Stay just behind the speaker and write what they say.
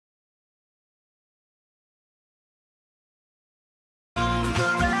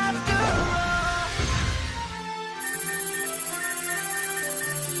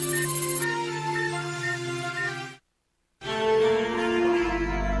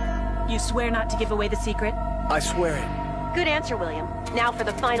You swear not to give away the secret? I swear it. Good answer, William. Now for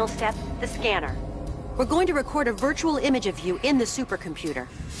the final step, the scanner. We're going to record a virtual image of you in the supercomputer.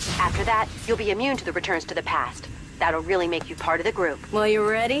 After that, you'll be immune to the returns to the past. That'll really make you part of the group. Well, you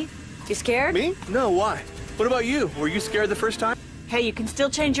ready? You scared? Me? No, why? What about you? Were you scared the first time? Hey, you can still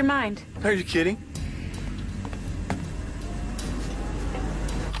change your mind. Are you kidding?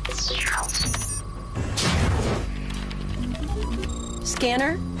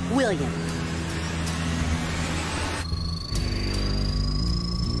 Scanner, William.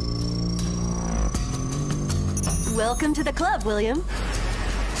 Welcome to the club, William.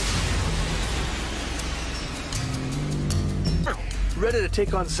 Ready to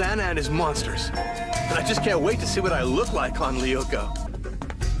take on Xana and his monsters. And I just can't wait to see what I look like on Lyoko.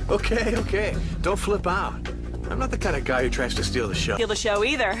 Okay. Don't flip out. I'm not the kind of guy who tries to steal the show. Steal the show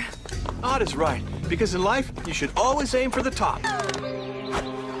either. Odd is right, because in life, you should always aim for the top.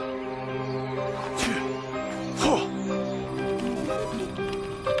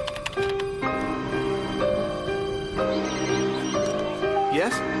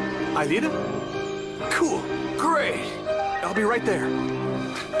 Yes? Aelita? Cool. Great. I'll be right there.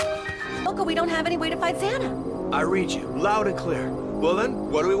 Loco, we don't have any way to fight Xana. I read you, loud and clear. Well then,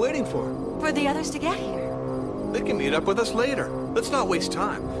 what are we waiting for? For the others to get here. They can meet up with us later. Let's not waste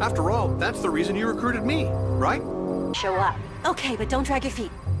time. After all, that's the reason you recruited me, right? Show up. Okay, but don't drag your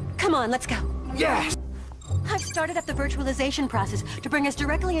feet. Come on, let's go. Yes! I've started up the virtualization process to bring us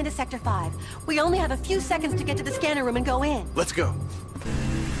directly into Sector 5. We only have a few seconds to get to the scanner room and go in. Let's go.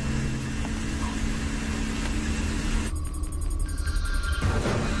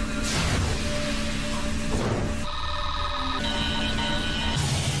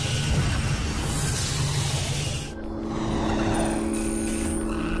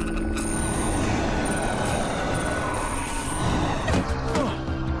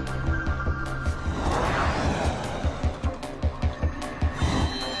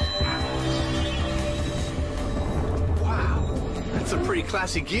 Some pretty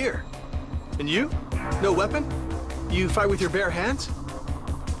classy gear. And you? No weapon? You fight with your bare hands?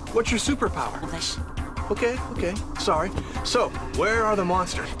 What's your superpower? English. Okay. Sorry. So, where are the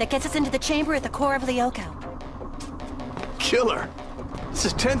monsters? That gets us into the chamber at the core of Lyoko. Killer. This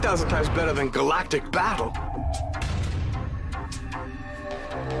is 10,000 times better than galactic battle.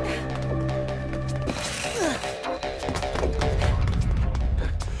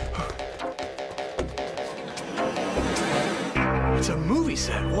 It's a movie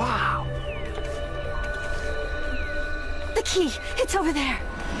set. Wow. The key. It's over there.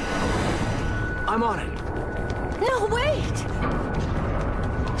 I'm on it. No, wait!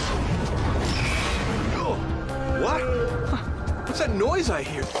 Oh, what? What's that noise I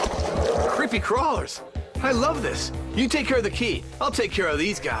hear? Creepy crawlers. I love this. You take care of the key. I'll take care of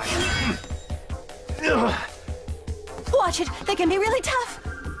these guys. Watch it. They can be really tough.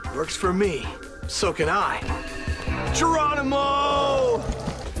 Works for me. So can I. Geronimo!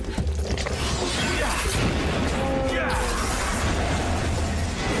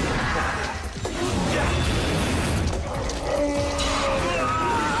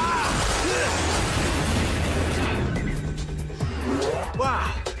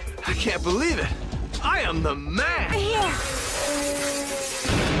 Wow, I can't believe it. I am the man. Here.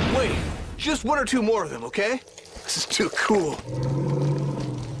 Wait, just one or two more of them, okay? This is too cool.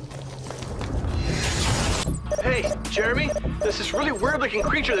 Hey, Jeremy, there's this really weird-looking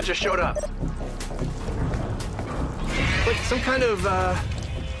creature that just showed up. Like some kind of,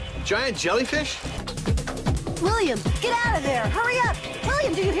 giant jellyfish? William, get out of there. Hurry up.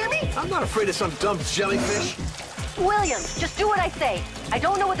 William, do you hear me? I'm not afraid of some dumb jellyfish. William, just do what I say. I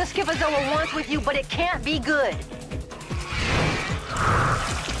don't know what the Schizozoa wants with you, but it can't be good.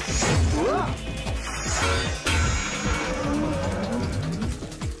 Whoa.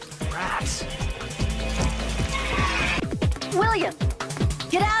 Rats. William,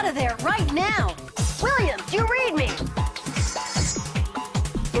 get out of there right now. William, do you read me?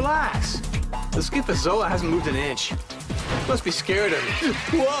 Relax. The Schizozoa hasn't moved an inch. Must be scared of me.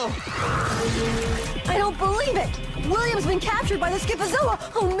 Whoa. I don't believe it. William's been captured by the Schizozoa.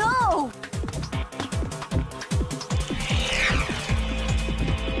 Oh, no.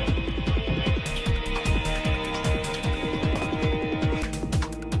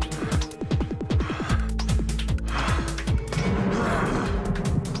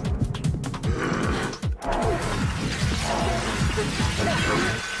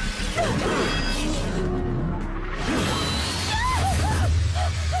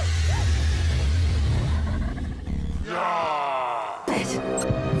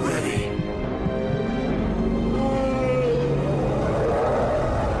 Ready.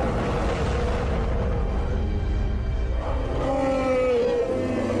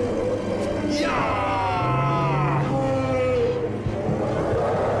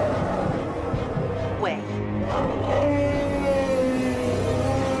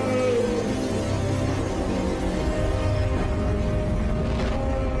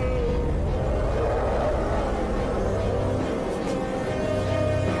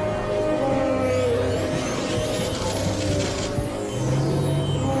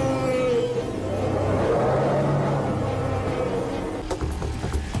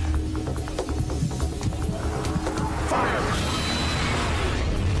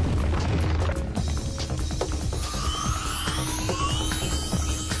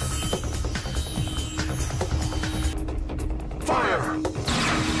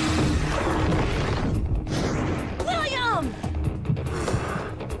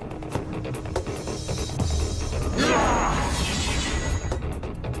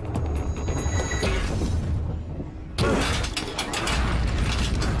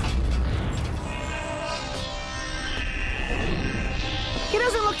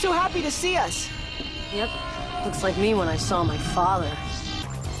 happy to see us. Yep. Looks like me when I saw my father.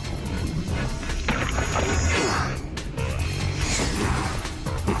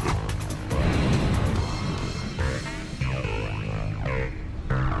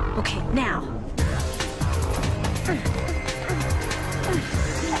 Okay, now.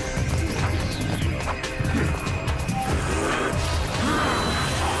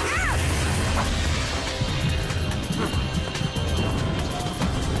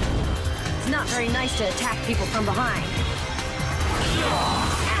 It's not very nice to attack people from behind.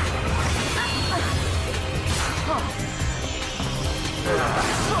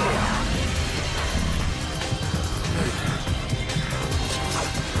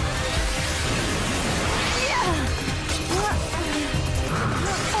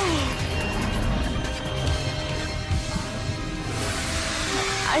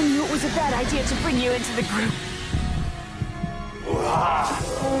 I knew it was a bad idea to bring you into the group.